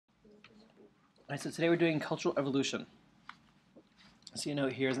All right, so today we're doing cultural evolution. So you know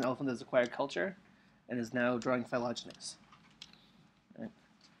here's an elephant that's acquired culture and is now drawing phylogenies. Right.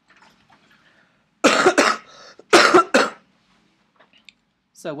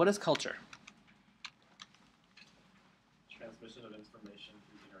 So what is culture? Transmission of information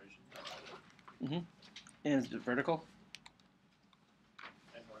through generations. And is it vertical?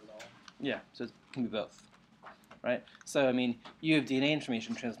 And horizontal. Yeah, so it can be both. Right? So I mean, you have DNA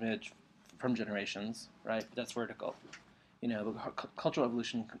information transmitted from generations, right? But that's vertical. You know, cultural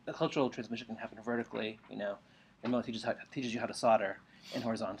evolution, cultural transmission can happen vertically. You know, your mother teaches you how to solder, and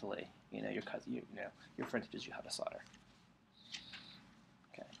horizontally, you know, your cousin, your friend teaches you how to solder.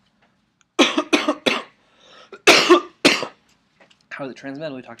 Okay. How is it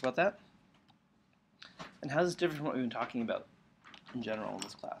transmitted? We talked about that. And how is this different from what we've been talking about in general in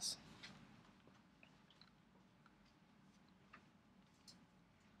this class?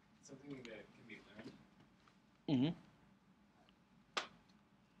 Something that can be learned. Mm-hmm.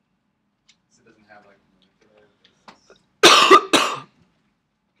 So it doesn't have like molecular basis.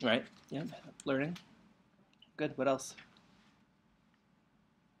 Right. Yeah. Learning. Good. What else?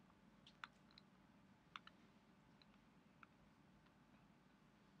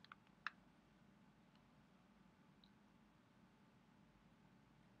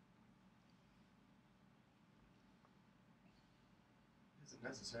 Isn't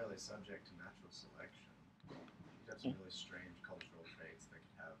necessarily subject to natural selection. You could have some really strange cultural traits that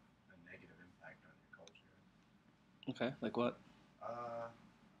could have a negative impact on your culture. Okay. Like what?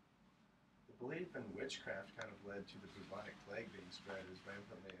 The belief in witchcraft kind of led to the bubonic plague being spread as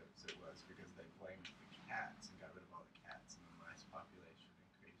rampantly as it was because they blamed the cats and got rid of all the cats, and the mice population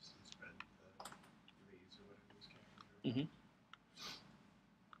increased and spread the fleas or whatever was carrying.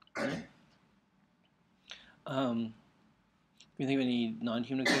 Can you think of any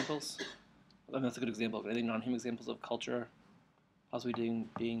non-human examples? I mean, that's a good example. But any non-human examples of culture possibly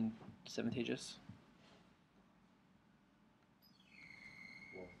being disadvantageous?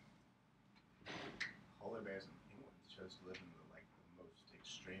 Well, polar bears and penguins chose to live in the most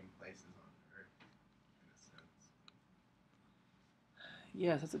extreme places on Earth, in a sense.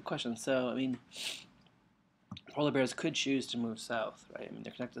 Yes, that's a good question. So, I mean, polar bears could choose to move south, right? I mean,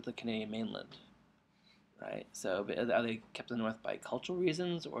 they're connected to the Canadian mainland, right? So, but are they kept in the north by cultural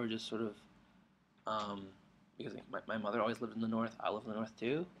reasons, or just sort of because my mother always lived in the north, I live in the north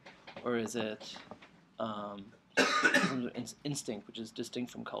too, or is it instinct, which is distinct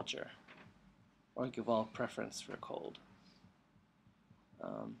from culture, or like evolved preference for cold?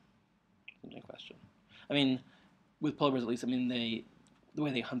 Interesting question. I mean, with polar bears at least, I mean the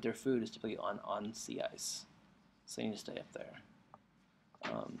way they hunt their food is typically on sea ice, so you need to stay up there.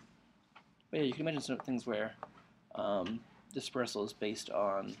 But yeah, you can imagine some things where dispersal is based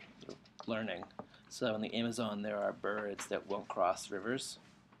on sort of learning. So in the Amazon, there are birds that won't cross rivers,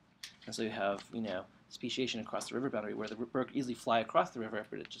 and so you have speciation across the river boundary where the bird could easily fly across the river,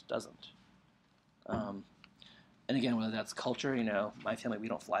 but it just doesn't. And again, whether that's culture, my family, we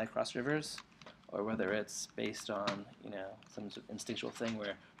don't fly across rivers, or whether it's based on some sort of instinctual thing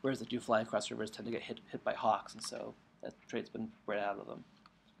where birds that do fly across rivers tend to get hit by hawks, and so that trait's been bred out of them.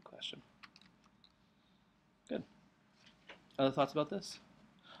 Good question. Good. Other thoughts about this?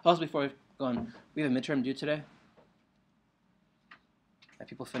 Also, before we go on, we have a midterm due today. Have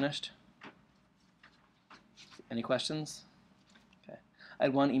people finished? Any questions? Okay. I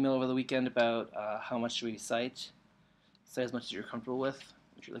had one email over the weekend about how much should we cite. Cite as much as you're comfortable with.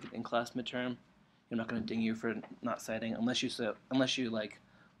 If you're looking at in-class midterm, I'm not going to ding you for not citing unless you like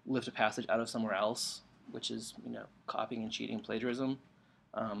lift a passage out of somewhere else, which is copying and cheating, plagiarism.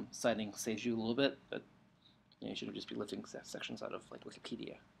 Citing saves you a little bit, but you shouldn't just be lifting sections out of like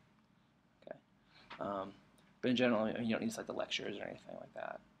Wikipedia. Okay. But in general, you don't need to cite the lectures or anything like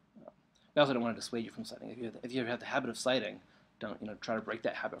that. I also don't want to dissuade you from citing. If you ever have the habit of citing, don't try to break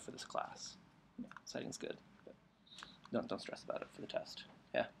that habit for this class. Citing's good, but don't stress about it for the test.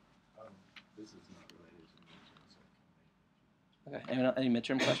 Yeah. This is not related to midterm, so Okay. Any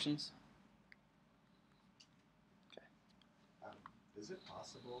midterm questions? Okay. Is it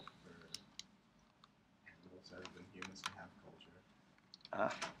possible for animals other than humans to have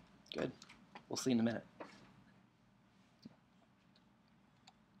culture? Good. We'll see in a minute.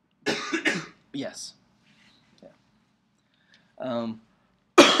 Yes. Yeah.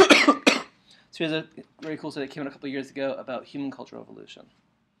 So here's a very cool study that came out a couple of years ago about human cultural evolution.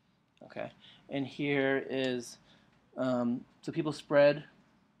 Okay, and here is so people spread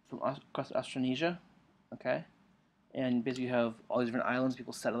from across Australasia. Okay, and basically you have all these different islands,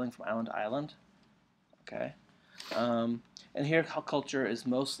 people settling from island to island. Okay, And here, culture is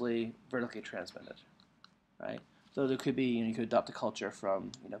mostly vertically transmitted, right? So there could be, you could adopt a culture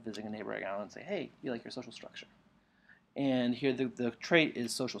from, visiting a neighboring island and say, hey, you like your social structure. And here the trait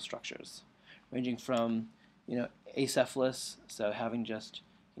is social structures, ranging from, acephalous, so having just,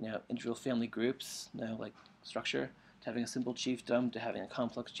 individual family groups, like structure, to having a simple chiefdom, to having a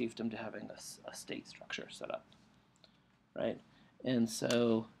complex chiefdom, to having a state structure set up, right? And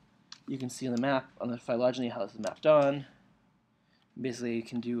so you can see on the map, on the phylogeny, how this is mapped on. Basically, you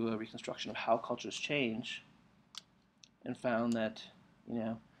can do a reconstruction of how cultures change, and found that,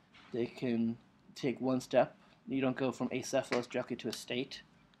 they can take one step. You don't go from acephalous directly to a state.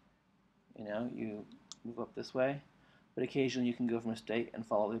 You move up this way, but occasionally you can go from a state and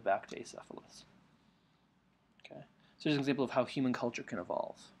follow the way back to acephalous. Okay, so here's an example of how human culture can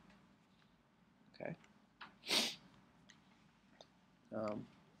evolve. Okay, and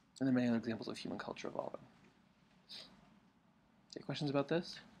there are many other examples of human culture evolving. Okay, questions about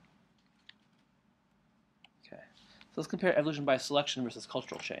this? Okay, so let's compare evolution by selection versus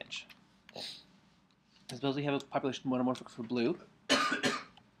cultural change. Suppose we have a population monomorphic for blue,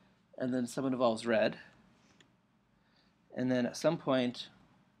 and then someone evolves red, and then at some point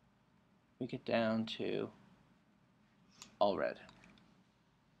we get down to all red.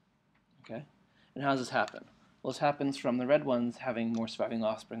 Okay, and how does this happen? Well, this happens from the red ones having more surviving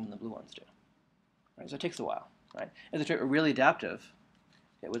offspring than the blue ones do. Right, so it takes a while. Right, if the trait were really adaptive,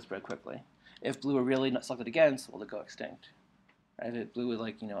 it would spread quickly. If blue were really not selected against, well, it'd go extinct. Right, if blue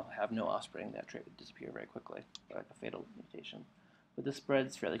would have no offspring, that trait would disappear very quickly, like a fatal mutation. But this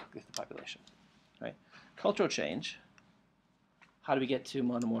spreads fairly quickly through the population. Right, cultural change. How do we get to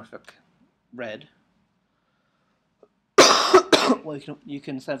monomorphic red? Well, you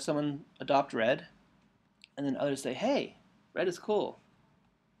can have someone adopt red, and then others say, "Hey, red is cool,"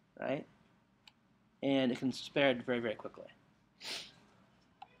 right? And it can spread very, very quickly.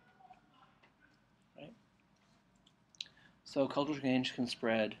 Right? So cultural change can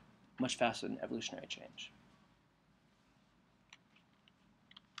spread much faster than evolutionary change.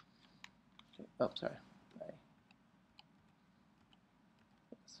 Okay. Oh, sorry.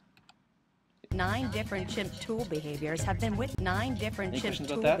 Nine different chimp tool behaviors have been with. Nine different chimp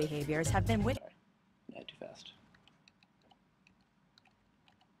tool behaviors have been with. Sorry. Yeah, too fast.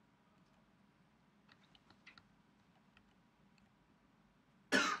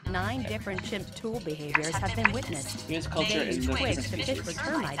 Nine different chimp tool behaviors have been witnessed. Here's culture They in use the twigs to species. fish for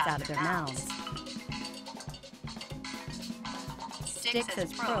termites out of their mouths. Sticks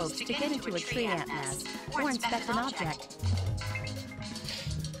as probes to get into a tree ant nest or inspect an object.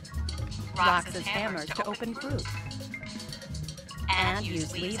 Rocks as hammers to open fruit. And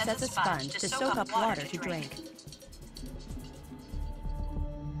use leaves as a sponge to soak up water to drink.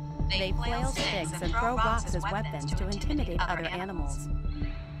 They flail sticks and throw rocks as weapons to intimidate other animals.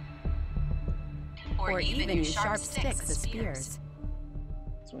 Or even use sharp sticks as spears.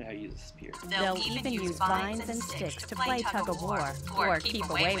 That's only how you use a spear. They'll even use vines and sticks to play tug-of-war or keep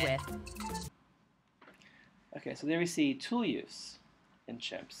away with. Okay, so there we see tool use in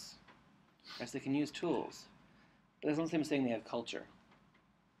chimps. Yes, they can use tools. But that's not the same as saying they have culture.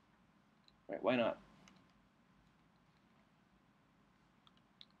 Right, why not?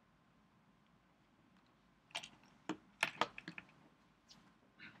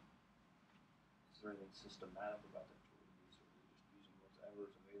 Is there anything systematic about that tool use, or are they just using whatever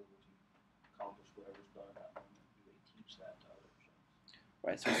is available to accomplish whatever's done at that moment? Do they teach that to others?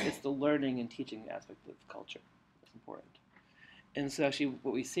 Right, so it's the learning and teaching aspect of culture that's important. And so actually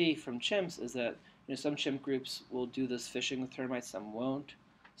what we see from chimps is that some chimp groups will do this fishing with termites, some won't.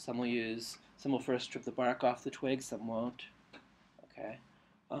 Some will first strip the bark off the twigs, some won't. Okay,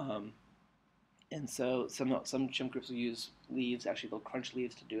 and so some chimp groups will use leaves. Actually, they'll crunch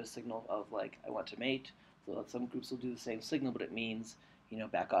leaves to do a signal of like I want to mate. So some groups will do the same signal, but it means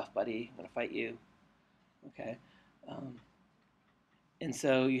back off, buddy. I'm gonna fight you. Okay, and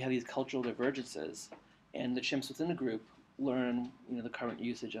so you have these cultural divergences, and the chimps within a group learn the current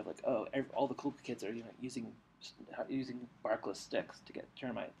usage of like all the cool kids are using barkless sticks to get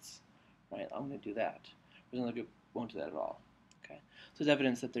termites, right? I'm going to do that. Whereas another group won't do that at all. Okay, so there's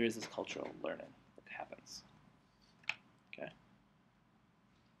evidence that there is this cultural learning that happens. Okay.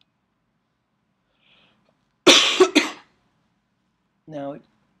 Now, in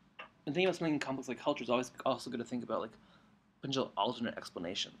thinking about something complex like culture is always also good to think about like potential alternate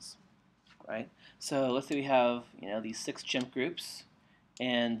explanations. Right? So let's say we have these 6 chimp groups,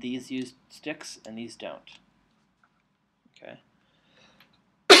 and these use sticks and these don't. Okay.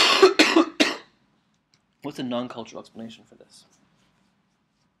 What's a non-cultural explanation for this?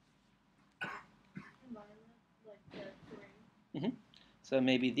 So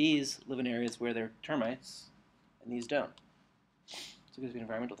maybe these live in areas where there are termites, and these don't. So it gives me an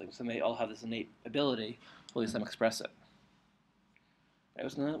environmental thing. So they all have this innate ability, or at least some express it. Right,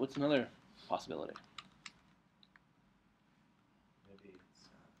 what's another possibility? Maybe it's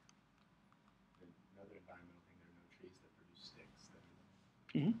another environmental thing. There are no trees that produce sticks.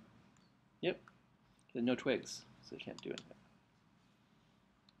 That Yep. There are no twigs, so they can't do anything.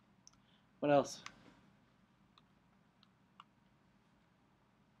 What else?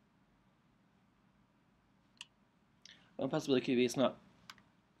 One possibility could be it's not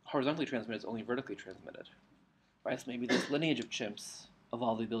horizontally transmitted, it's only vertically transmitted. Right? So maybe this lineage of chimps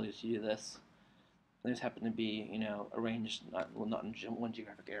evolved the ability to do this. They just happen to be, arranged not in one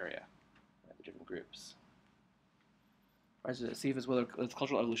geographic area, right, the different groups. Right, so to see if it's whether it's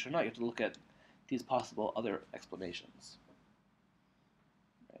cultural evolution or not, you have to look at these possible other explanations.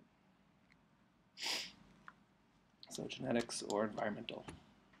 Right. So genetics or environmental.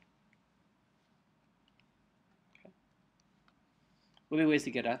 Okay. What would be ways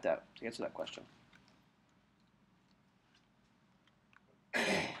to get at that, to answer that question?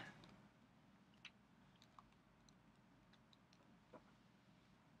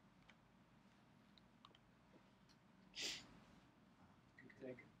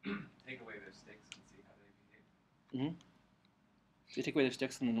 Take away their sticks and see how they behave. So you take away their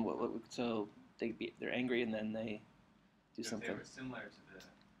sticks, and then so they're angry, and then they do something. If they were similar to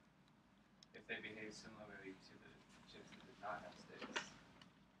if they behave similarly to the chips that did not have sticks,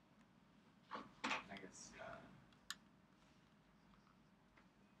 I guess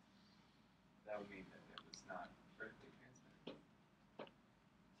that would mean that it was not vertically transmitted.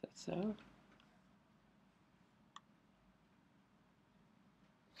 Is that so?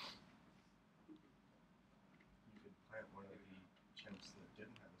 one of the chimps that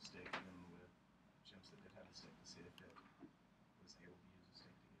didn't have a stick and then with chimps that did have a stick to see if it was able to use a stick to get termites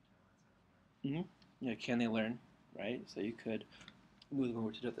out of the Yeah, can they learn, right? So you could move them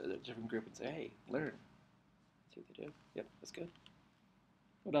over to a different group and say, hey, learn. See what they do. Yep, that's good.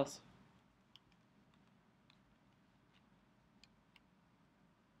 What else?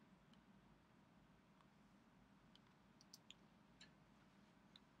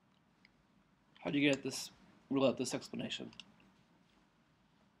 How do you get this, rule out this explanation?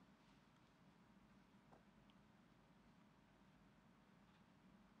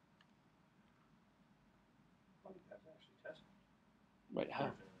 Well, you have to actually test Right, how?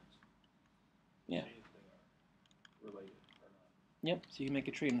 their genetics. Yeah. See if they are related or not. Yep, so you can make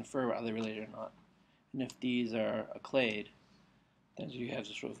a tree and infer are they related or not. And if these are a clade, then you have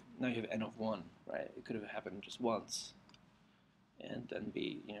just now you have n of 1, right? It could have happened just once and then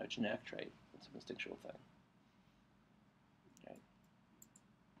be, a genetic trait. It's an instinctual thing. Right?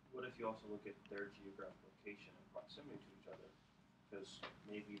 What if you also look at their geographic location and proximity to each other? Because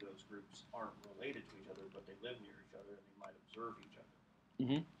maybe those groups aren't related to each other, but they live near each other and they might observe each other.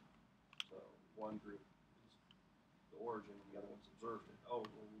 So one group is the origin and the other one's observed it. Oh,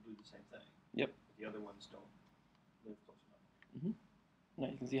 well, we'll do the same thing. Yep. But the other ones don't live close enough. Now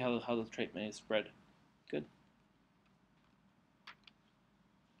you can see how the trait may spread. Good.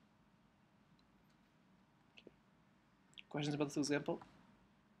 Okay. Questions about this example?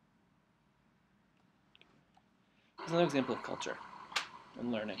 Here's another example of culture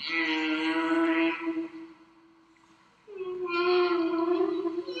and learning.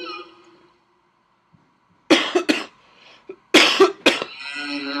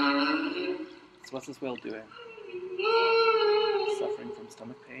 So what's this whale doing? Suffering from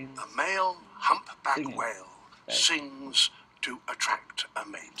stomach pains. A male humpback Singing. whale Right. sings to attract a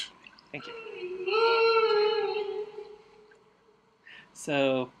mate. Thank you.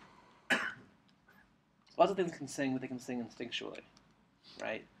 So, lots of things can sing, but they can sing instinctually,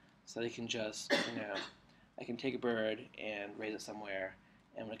 right? So they can just, I can take a bird and raise it somewhere,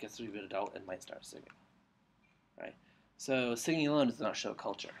 and when it gets to be an adult, it might start singing, right? So singing alone does not show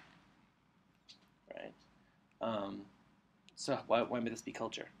culture, right? So why may this be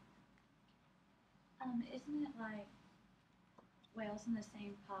culture? Isn't it like whales in the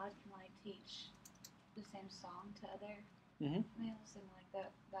same pod can like teach the same song to other Mm-hmm. whales, and like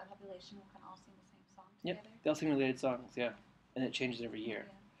that population will kind of all sing the same song Yep, together? they all sing related songs, yeah, and it changes every year.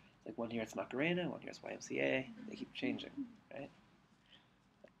 Yeah. Like one year it's Macarena, one year it's YMCA. They keep changing, right?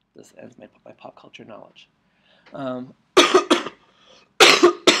 This ends my pop culture knowledge.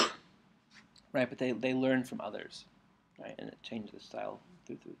 Right, but they learn from others, right, and it changes the style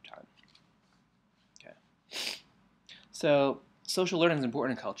through time. Okay. So social learning is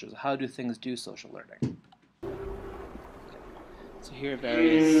important in cultures. How do things do social learning? Okay. So here are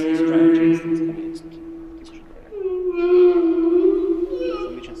various strategies things can be social learning.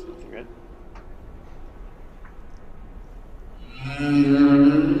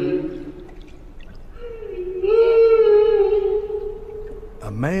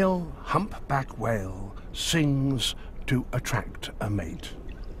 whale sings to attract a mate.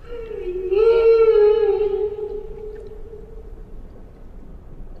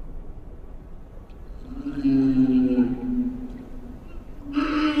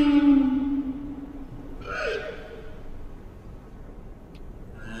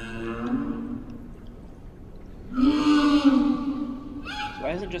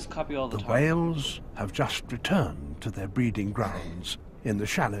 Why doesn't it just copy all the The time? whales have just returned to their breeding grounds in the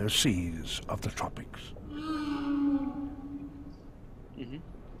shallow seas of the tropics.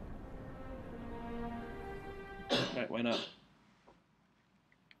 Right, why not?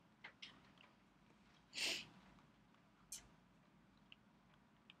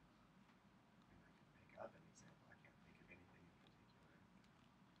 Pick up an example. I can't think of anything in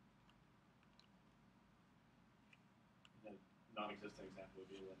particular. The non-existent example would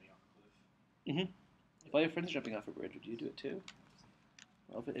be landing off a cliff. If all your friends are jumping off a bridge, would you do it too?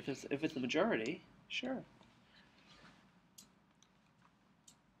 Well, if it's the majority, sure.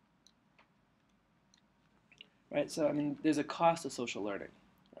 Right, so I mean, there's a cost to social learning,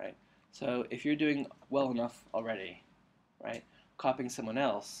 right? So if you're doing well enough already, right, copying someone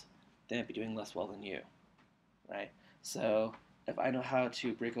else, they might be doing less well than you, right? So if I know how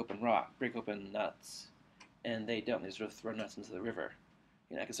to break open nuts, and they don't, they sort of throw nuts into the river,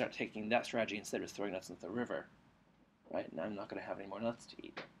 I can start taking that strategy instead of throwing nuts into the river, right? And I'm not going to have any more nuts to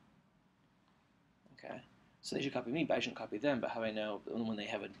eat. Okay, so they should copy me, but I shouldn't copy them. But how do I know when they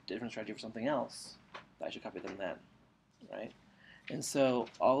have a different strategy for something else, that I should copy them then, right? And so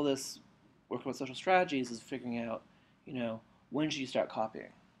all this work with social strategies is figuring out, when should you start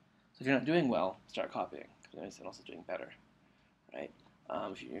copying? So if you're not doing well, start copying, because someone else is doing better, right?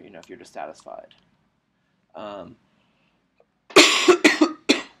 If you're dissatisfied.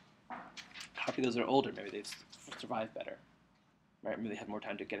 Copy those that are older. Maybe they've survived better, right? Maybe they have more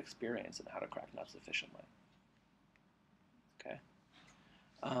time to get experience in how to crack nuts efficiently. Okay.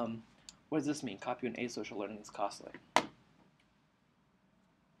 What does this mean? Copy and asocial learning is costly. Like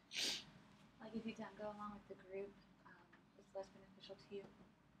if you don't go along with the group, it's less beneficial to you.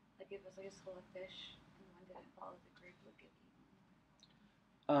 Like if it was like a school of fish and one didn't follow the group, it would get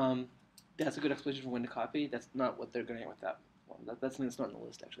eaten. That's a good explanation for when to copy. That's not what they're going to get with that one. That's something that's not on the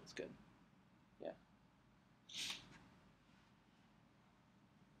list, actually. It's good. Yeah.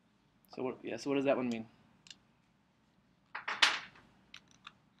 So what does that one mean?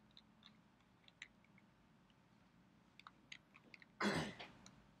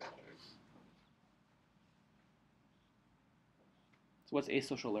 So what's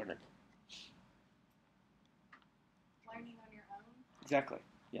asocial learning? Learning on your own. Exactly.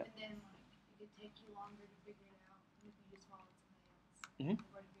 Yeah. And then it could take you longer to figure it out if you just followed somebody else.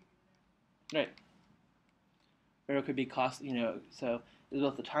 Or to figure it out. Right. Or it could be cost. So there's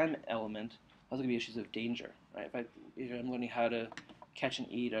both the time element. Also, could be issues of danger. Right. If I'm learning how to catch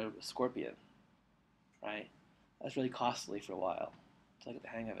and eat a scorpion, right? That's really costly for a while until I get the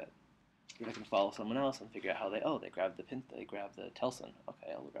hang of it. If I can follow someone else and figure out how they grab the telson.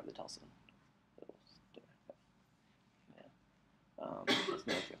 Okay, I'll grab the telson. That's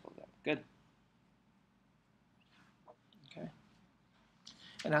another example of that. Good. Okay.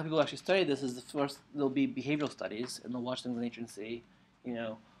 And how people actually study this is first there'll be behavioral studies, and they'll watch things in nature and see,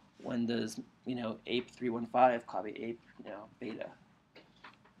 when does ape 315 copy ape beta.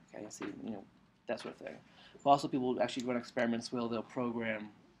 Okay, see that sort of thing. But also people actually run experiments where they'll program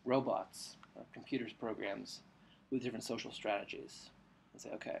robots, computers programs, with different social strategies, and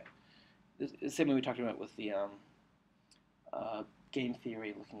say, okay, the same way we talked about with the game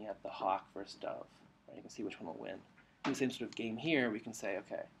theory, looking at the hawk versus dove. Right? You can see which one will win. In the same sort of game here, we can say,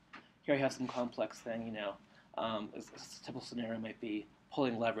 okay, here I have some complex thing. A typical scenario might be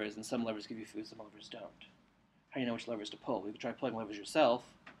pulling levers, and some levers give you food, some levers don't. How do you know which levers to pull? You could try pulling levers yourself,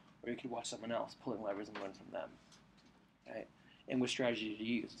 or you could watch someone else pulling levers and learn from them. Right? And which strategy to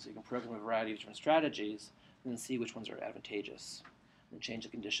use. So you can program a variety of different strategies and then see which ones are advantageous. And change the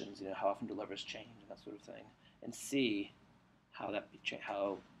conditions, how often do levers change and that sort of thing. And see how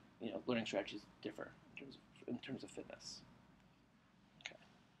learning strategies differ in terms of fitness. Okay.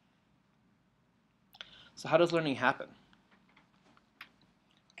 So how does learning happen?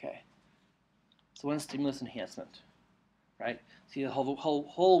 Okay. So one is stimulus enhancement, right? See the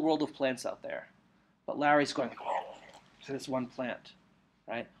whole world of plants out there, but Larry's going to this one plant,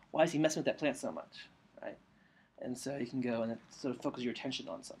 right? Why is he messing with that plant so much, right? And so you can go and sort of focus your attention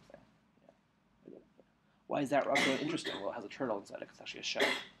on something. Yeah. Why is that rock so interesting? Well, it has a turtle inside it. It's actually a shell,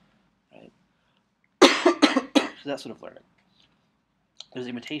 right? So that sort of learning. There's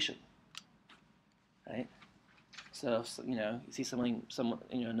imitation, right? So if you see someone,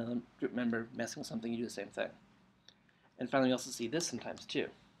 another group member messing with something, you do the same thing. And finally, we also see this sometimes too.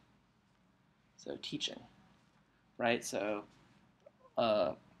 So teaching, right? So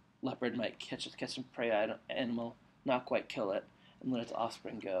a leopard might catch a prey animal, not quite kill it, and let its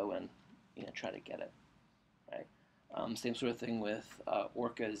offspring go and try to get it, right? Same sort of thing with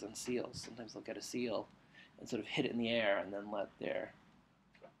orcas and seals. Sometimes they'll get a seal and sort of hit it in the air and then let their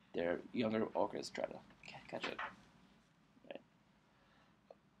younger orcas try to catch it. Okay.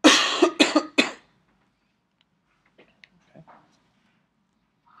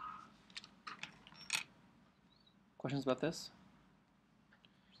 Questions about this?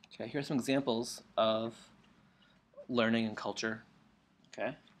 Okay, here's some examples of learning and culture.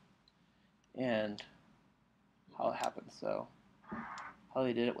 Okay, and how it happened. So, how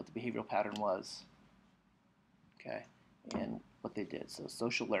they did it, what the behavioral pattern was. Okay, and what they did. So,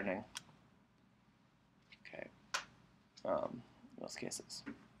 social learning. Okay, in most cases.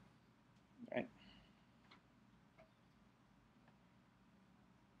 Right.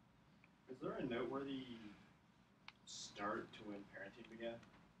 Is there a noteworthy start to when parenting began?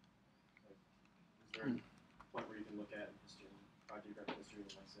 Like, is there a point where you can look at history, geographic history, and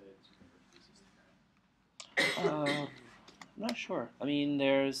say it's I'm not sure. I mean,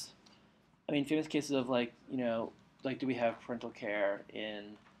 famous cases of do we have parental care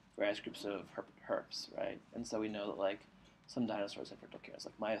in various groups of herps, right? And so we know that some dinosaurs had parental care.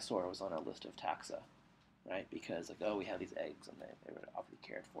 Like Myosaur was on our list of taxa, right? Because we have these eggs and they were obviously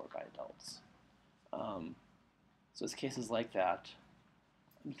cared for by adults. So it's cases like that.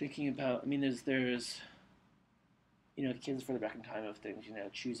 I'm thinking about. I mean, there's kids further back in time of things.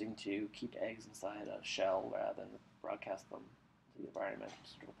 Choosing to keep eggs inside a shell rather than broadcast them to the environment.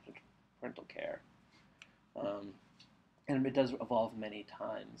 Parental care. And it does evolve many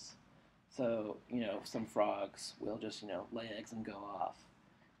times. So, some frogs will just, lay eggs and go off.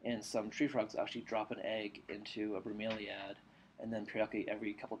 And some tree frogs actually drop an egg into a bromeliad and then periodically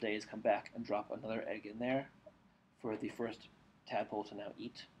every couple days come back and drop another egg in there for the first tadpole to now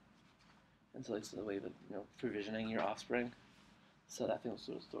eat. And so it's a way of provisioning your offspring. So that thing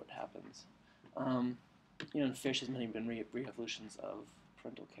sort of happens. In fish, there's many been re-evolutions of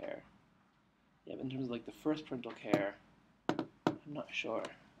parental care. Yeah, but in terms of the first parental care, I'm not sure.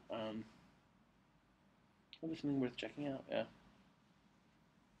 Maybe something worth checking out. Yeah,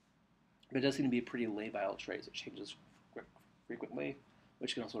 but it does seem to be a pretty labile trait. So it changes frequently,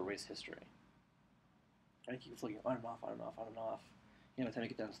 which can also erase history. And it keeps looking on and off, on and off, on and off. By the time you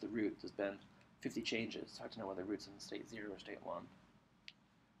get down to the root, there's been 50 changes. It's hard to know whether the root's in state 0 or state 1.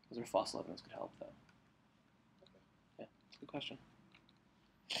 Is there fossil evidence could help, though? Yeah, that's a good question.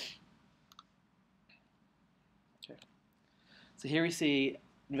 Okay. So here we see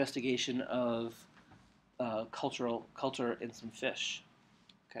investigation of culture in some fish.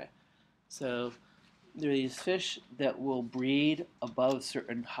 Okay. So there are these fish that will breed above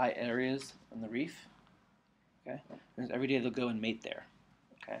certain high areas on the reef. Okay. And every day they'll go and mate there.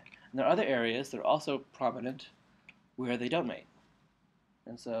 Okay. And there are other areas that are also prominent where they don't mate.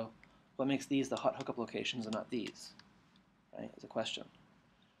 And so what makes these the hot hookup locations and not these? Right, is a question.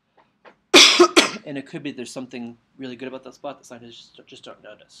 And it could be there's something really good about that spot that scientists just don't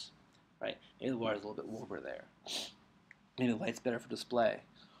notice. Right? Maybe the water's a little bit warmer there. Maybe the light's better for display.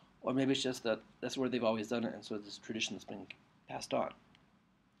 Or maybe it's just that that's where they've always done it, and so this tradition has been passed on.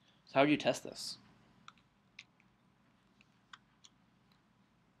 So how do you test this?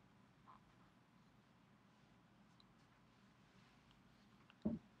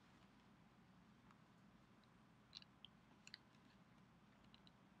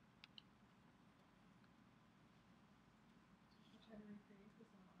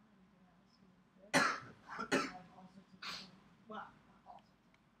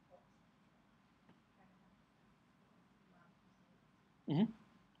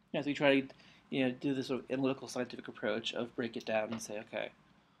 Yeah, so you try to do this sort of analytical scientific approach of break it down and say, okay,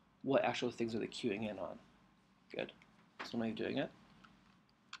 what actual things are they queuing in on? Good. That's one way of doing it.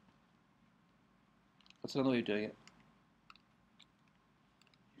 What's another way of doing it?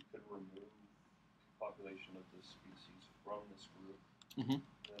 You could remove population of this species from this group, Mm-hmm. and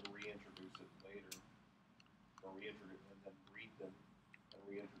then reintroduce it later, or reintroduce and then breed them and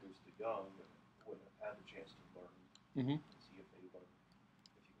reintroduce the young that wouldn't have had the chance to learn. Mm-hmm. And see if they learn,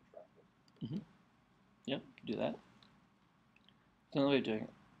 if you can track them. Mm-hmm. Yep, do that. That's another way of doing it.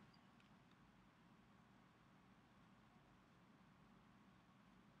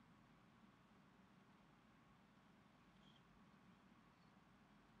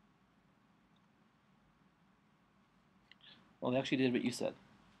 Well, they actually did what you said.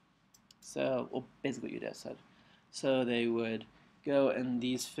 So, well, basically what you just said. So they would go, and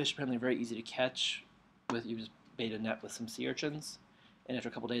these fish apparently are very easy to catch. You just bait a net with some sea urchins, and after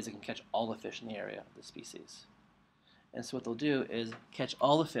a couple days, they can catch all the fish in the area of the species. And so what they'll do is catch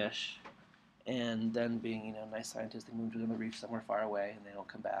all the fish, and then being nice scientists, they move to the reef somewhere far away, and they don't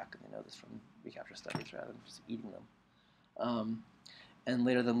come back. And they know this from recapture studies rather than just eating them. And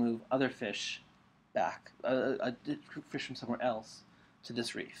later they'll move other fish back, fish from somewhere else, to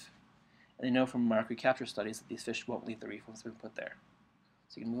this reef. And they know from recapture studies that these fish won't leave the reef once they've been put there.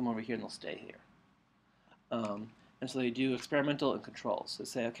 So you can move them over here and they'll stay here. And so they do experimental and controls. So they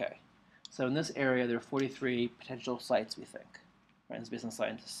say, okay, so in this area there are 43 potential sites, we think. Right? And it's based on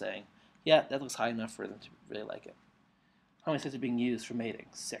scientists saying, yeah, that looks high enough for them to really like it. How many sites are being used for mating?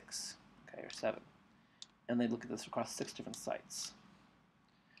 6, okay, or 7. And they look at this across 6 different sites.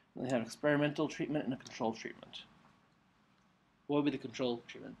 And they have experimental treatment and a control treatment. What would the control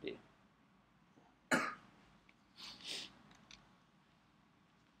treatment be?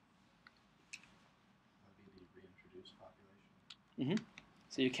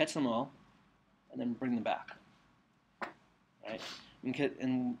 So you catch them all, and then bring them back, right?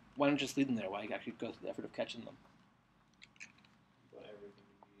 And why don't you just leave them there? Why you actually go through the effort of catching them? But everything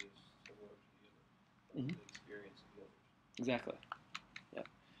would be similar to the other, the experience of the others. Exactly. Yeah.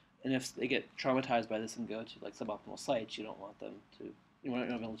 And if they get traumatized by this and go to like suboptimal sites, you don't want them to. You want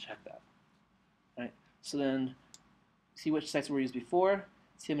to be able to check that, right? So then, see which sites were used before,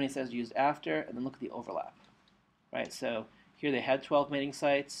 see how many sites were used after, and then look at the overlap, right? So here they had 12 mating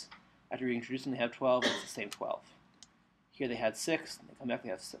sites. After reintroducing them, they have 12, and it's the same 12. Here they had 6. They come back, they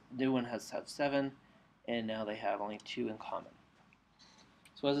have new one has 7, and now they have only 2 in common.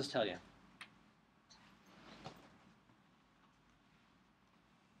 So what does this tell you?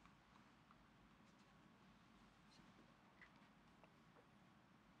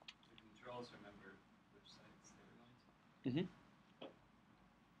 The controls remember which sites they were going to.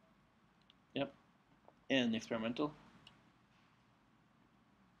 Yep. And the experimental?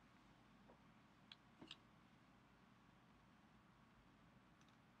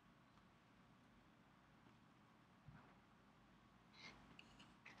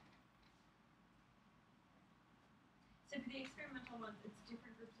 So for the experimental ones, it's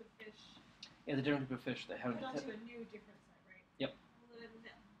different groups of fish. Yeah, the different group of fish. They haven't. Put onto a new different site, right? Yep. Well, then the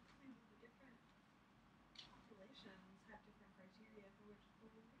different populations have different criteria for which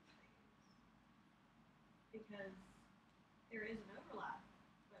pool they use. Because there is an overlap,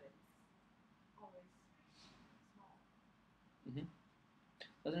 but it's always small.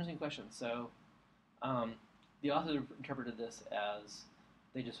 That's an interesting question. So, the author interpreted this as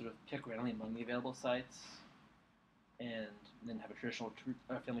they just sort of pick randomly among the available sites, and then have a traditional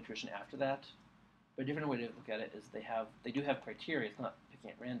family tradition after that. But a different way to look at it is they do have criteria. It's not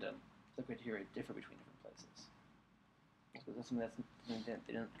picking at random. The criteria differ between different places. So that's something they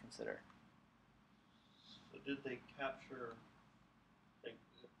didn't consider. So did they capture, like,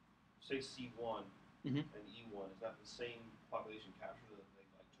 say C1 Mm-hmm. and E1? Is that the same population capture that they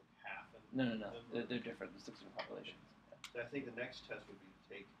like took half? And No. They're different. There's 6 different populations. Yeah. So I think the next test would be to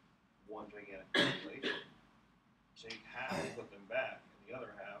take one gigantic population, take half and put them back, and the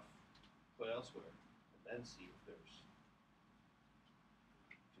other half put elsewhere, and then see if there's,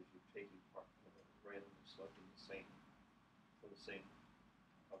 if you're taking part, randomly selecting the same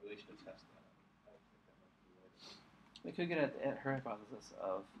population to test that. I would think that might be the way to. We could get at her hypothesis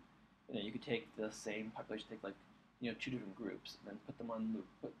of, you could take the same population, take like, 2 different groups, and then put them on,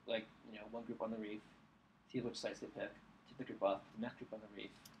 put like, one group on the reef, see which sites they pick, take the group off, put the next group on the reef,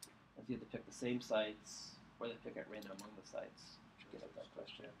 and see if they pick the same sites, or they pick at random among the sites. To get at that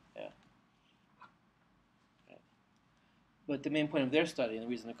question. Yeah. Right. But the main point of their study, and the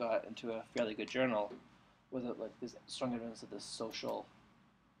reason it got into a fairly good journal, was that like there's strong evidence of this social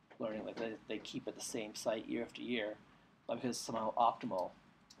learning, like they keep at the same site year after year, not because it's somehow optimal,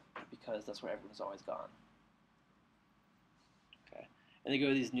 because that's where everyone's always gone. Okay, and they go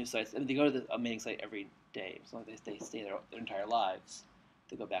to these new sites, and they go to the mating site every day. So like they stay there their entire lives.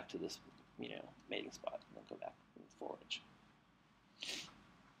 They go back to this, mating spot, and then go back and forage.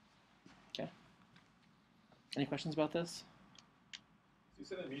 Okay. Any questions about this? So you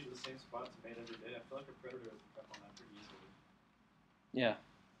said they meet at the same spot to mate every day. I feel like a predator would pick up on that pretty easily. Yeah.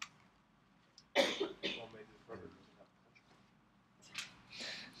 Well, maybe the predator doesn't have potential.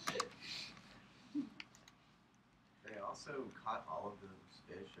 They also caught all of those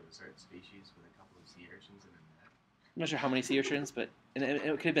fish of a certain species with a couple of sea urchins in a net. I'm not sure how many sea urchins, but it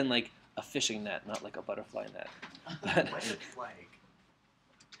could have been like a fishing net, not like a butterfly net. What if, like,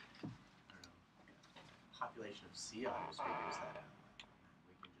 I don't know, a population of sea otters figures that out?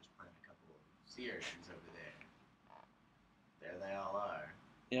 Like, we can just plant a couple of sea urchins over there, there they all are.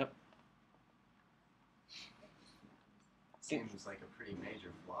 Yep. Seems like a pretty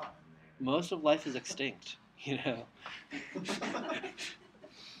major flaw in there. Most of life is extinct, you know.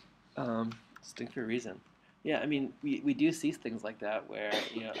 Extinct for a reason. Yeah, I mean, we do see things like that where,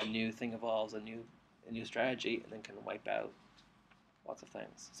 you know, a new thing evolves, a new strategy, and then can wipe out lots of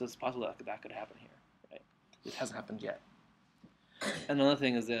things. So it's possible that could happen here, right? It hasn't happened yet. And another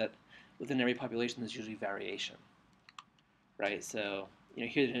thing is that within every population, there's usually variation, right? So, you know,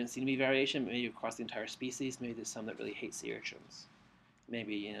 here there doesn't seem to be variation, but maybe across the entire species, maybe there's some that really hate sea urchins.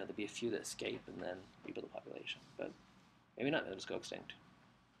 Maybe, you know, there'll be a few that escape and then rebuild the population. But maybe not, they'll just go extinct.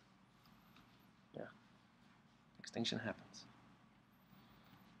 Yeah. Extinction happens.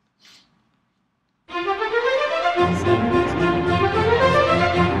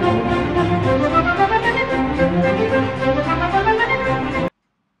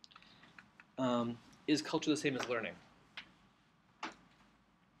 Is culture the same as learning?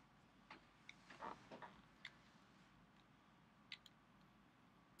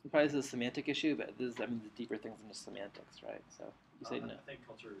 Probably this is a semantic issue, but this is, I mean, the deeper things than just semantics, right? So you say no. I think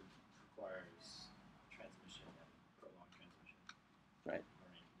culture requires transmission and prolonged transmission. Right.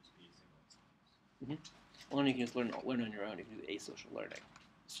 Learning can just be a single instance. Mm-hmm. Learning, you can just learn on your own. You can do asocial learning.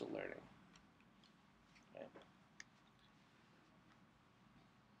 Still learning. Right.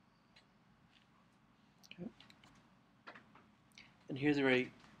 Okay. And here's a very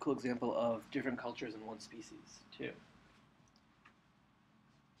cool example of different cultures in one species, too.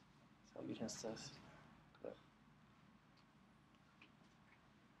 So you can assess.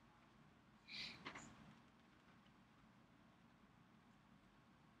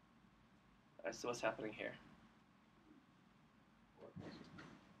 Alright, so what's happening here?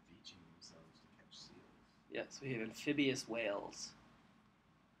 Beaching themselves to catch seals. Yeah, so we have amphibious whales,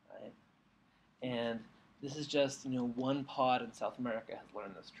 right? And this is just, you know, one pod in South America has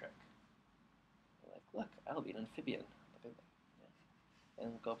learned this trick. They're like, look, I'll be an amphibian. Yeah.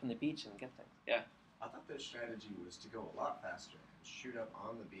 And go up on the beach and get things. Yeah. I thought their strategy was to go a lot faster and shoot up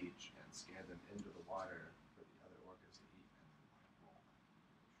on the beach and scare them into the water for the other orcas to eat,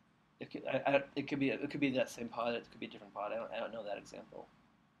 and then like roll. It could be that same pod. It could be a different pod. I don't know that example.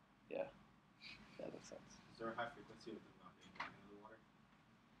 Yeah, that makes sense. Is there a high frequency of them not being taken into the water?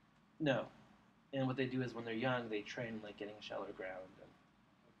 No, and what they do is when they're young, they train like getting shallow ground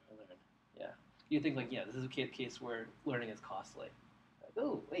and learn. Yeah, you think like, yeah, this is a case where learning is costly. Like,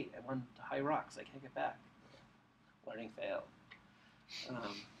 oh wait, I went to high rocks, I can't get back. Learning failed. So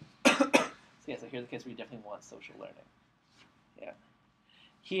yeah, so here's the case where you definitely want social learning. Yeah.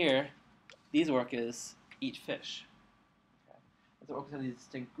 Here, these orcas eat fish. Okay. So orcas have these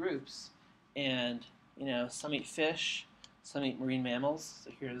distinct groups, and you know, some eat fish, some eat marine mammals.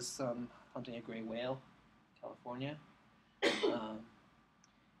 So here's some hunting a gray whale, California,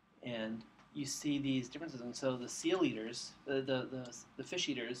 and you see these differences. And so the seal eaters, the fish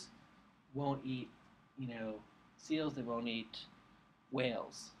eaters, won't eat, you know, seals. They won't eat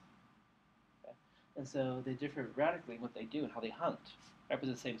whales. Okay. And so they differ radically in what they do and how they hunt. Right, for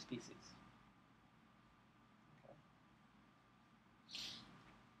the same species. Okay.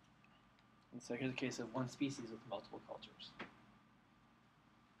 And so here's a case of one species with multiple cultures.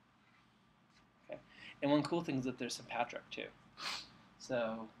 Okay. And one cool thing is that they're sympatric too.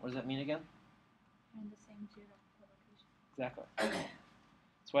 So what does that mean again? They're in the same geographical location. Exactly.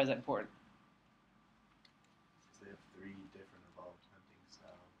 So why is that important? Because they have 3 different evolved hunting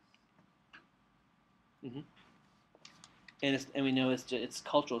styles. Mm-hmm. And we know it's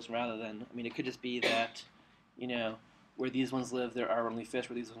cultural rather than, I mean, it could just be that, you know, where these ones live, there are only fish.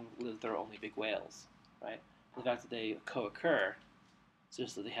 Where these ones live, there are only big whales, right? The fact that they co-occur is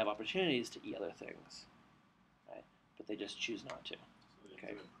just that they have opportunities to eat other things, right? But they just choose not to. So they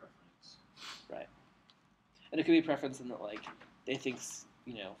Okay. do a preference. Right. And it could be preference in that, like, they think,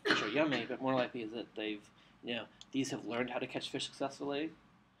 you know, fish are yummy, but more likely is that they've, you know, these have learned how to catch fish successfully,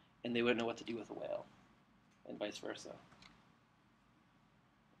 and they wouldn't know what to do with a whale, and vice versa.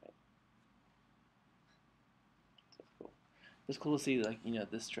 It's cool to see, like, you know,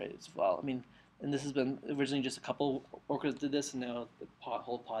 this trait as well. I mean, and this has been originally just a couple orcas did this, and now the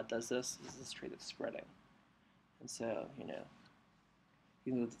whole pod does this. This is this trait that's spreading, and so, you know,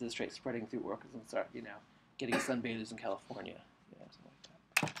 this trait spreading through orcas and start, you know, getting sunbathers in California, you know, something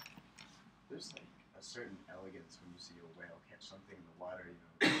like that. There's like a certain elegance when you see a whale catch something in the water,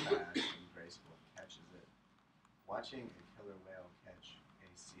 you know, fast and graceful and catches it. Watching a killer whale catch a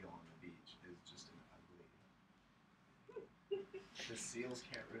seal on the beach is just an ugly. The seals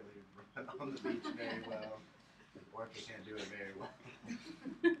can't really run on the beach very well. The orca can't do it very well.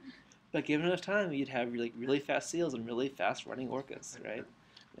 But given enough time, you'd have really fast seals and really fast running orcas, right?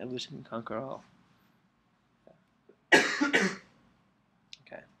 Evolution can conquer all.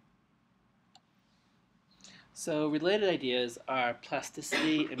 Okay. So related ideas are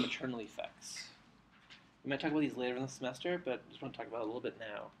plasticity and maternal effects. We might talk about these later in the semester, but I just want to talk about it a little bit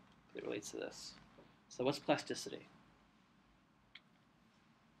now that relates to this. So what's plasticity?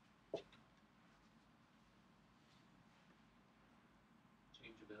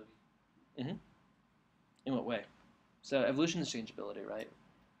 Changeability. Mm-hmm. In what way? So evolution is changeability, right?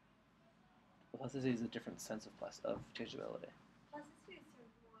 Plasticity is a different sense of changeability. Plasticity is sort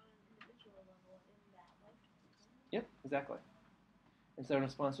of more on an individual level in that lifetime, isn't it? Yep, exactly. And so in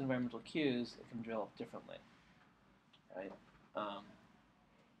response to environmental cues, it can develop differently, right?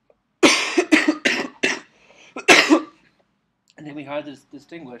 And then we hard to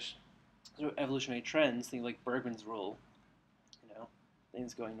distinguish sort of evolutionary trends, things like Bergman's rule,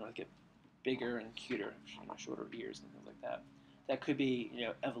 things going north get bigger and cuter, shorter ears and things like that. That could be,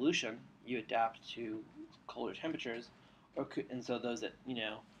 evolution. You adapt to colder temperatures, and so those that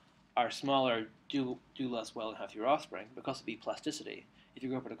are smaller do less well and have fewer offspring. But it could also be plasticity. If you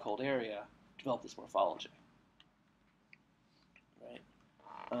grow up in a cold area, develop this morphology. Right.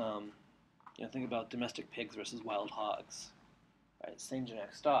 Think about domestic pigs versus wild hogs. Right. Same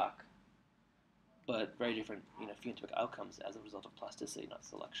genetic stock, but very different phenotypic outcomes as a result of plasticity, not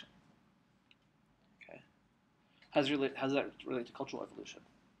selection. Okay. How does that relate to cultural evolution?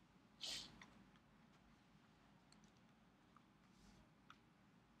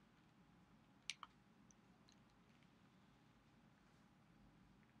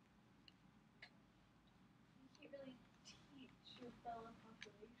 You can't really teach your fellow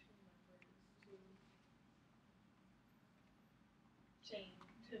population members to change,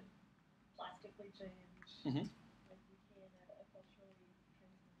 to plastically change, Mm-hmm. like you can at a culturally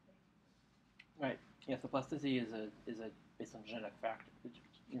transmitted basis. Right. Yeah. So plasticity is based on genetic factor,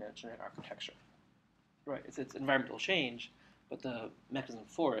 genetic architecture. Right. It's environmental change, but the mechanism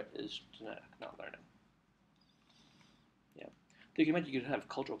for it is genetic, not learning. Yeah. So you can imagine you could have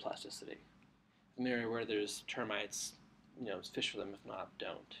cultural plasticity. An area where there's termites, fish for them. If not,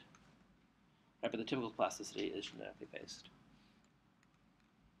 don't. Right. But the typical plasticity is genetically based.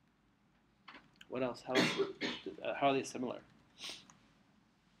 What else? How are they similar?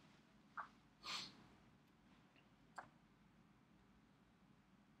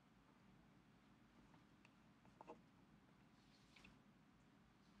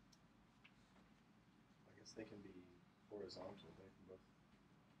 I guess they can be horizontal. They can both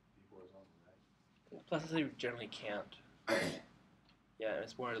be horizontal, right? Plasticity generally can't. Yeah,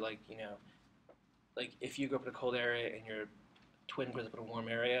 it's more like like if you grow up in a cold area and your twin grows up in a warm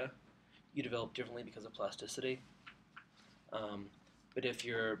area, you develop differently because of plasticity. But if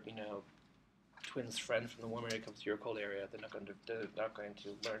your twin's friend from the warm area comes to your cold area, they're not going to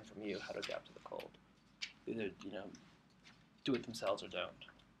learn from you how to adapt to the cold. Either do it themselves or don't.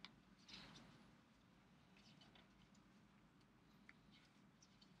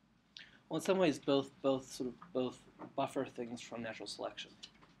 Well, in some ways, both buffer things from natural selection,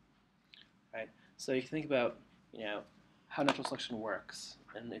 right? So you can think about how natural selection works,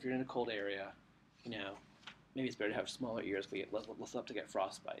 and if you're in a cold area, maybe it's better to have smaller ears because you get less up to get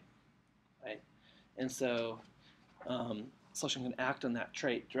frostbite, right? And so selection can act on that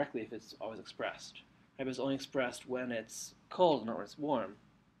trait directly if it's always expressed. Right? But it's only expressed when it's cold, not when it's warm.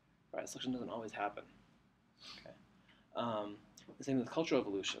 Right? Selection doesn't always happen. Okay. The same with cultural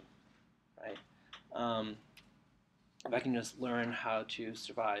evolution. Right? If I can just learn how to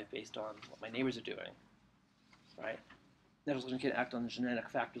survive based on what my neighbors are doing, right? Natural selection can't act on genetic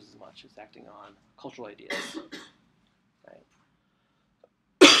factors as much as acting on cultural ideas, right?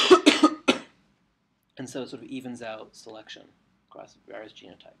 And so it sort of evens out selection across various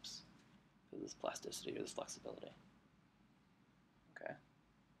genotypes for this plasticity or this flexibility. Okay.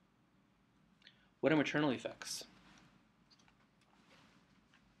 What are maternal effects?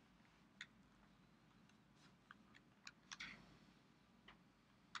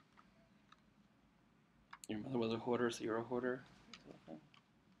 Your mother was a hoarder, so you're a hoarder.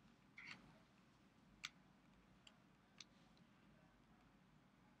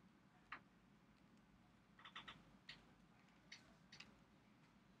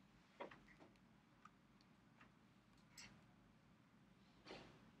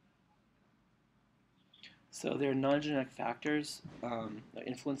 So there are non-genetic factors,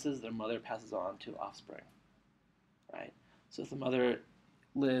 influences their mother passes on to offspring, right? So if the mother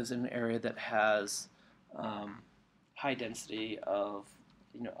lives in an area that has high density of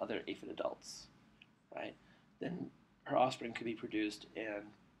other aphid adults, right? Then her offspring could be produced in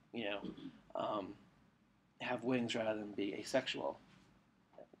have wings rather than be asexual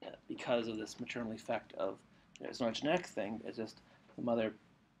because of this maternal effect of, it's not a genetic thing, it's just the mother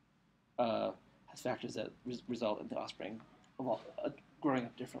has factors that result in the offspring growing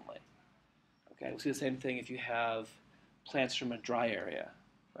up differently. Okay, we'll see the same thing if you have plants from a dry area,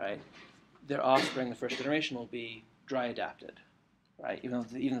 right? Their offspring, the first generation, will be dry adapted, right? Even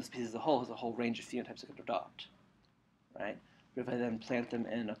the species as a whole has a whole range of phenotypes it could adopt, right? But if I then plant them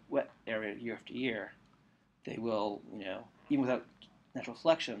in a wet area year after year, they will, even without natural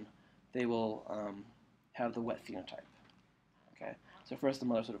selection, they will have the wet phenotype. Okay, so first the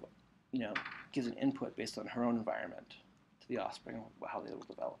mother sort of, gives an input based on her own environment to the offspring, how they will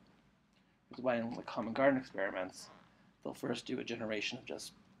develop. Which is why in the common garden experiments, they'll first do a generation of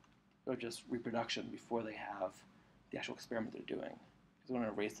just reproduction before they have the actual experiment they're doing, because they want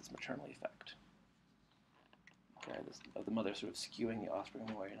to erase this maternal effect. Okay, of the mother sort of skewing the offspring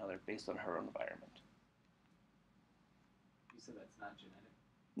one way or another based on her own environment. You said that's not genetic?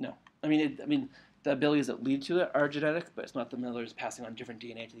 No. I mean, the abilities that lead to it are genetic, but it's not the mothers passing on different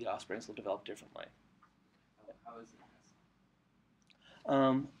DNA to the offspring, so they'll develop differently. How is it?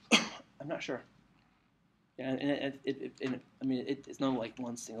 I'm not sure. Yeah, and it's not like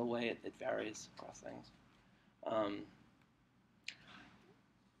one single way. It varies across things.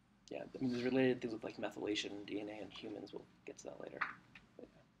 Yeah, I mean, there's related things with like methylation in DNA in humans. We'll get to that later. But,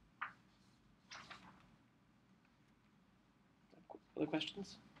 yeah. Other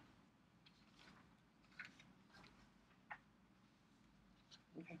questions?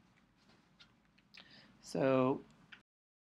 Okay. So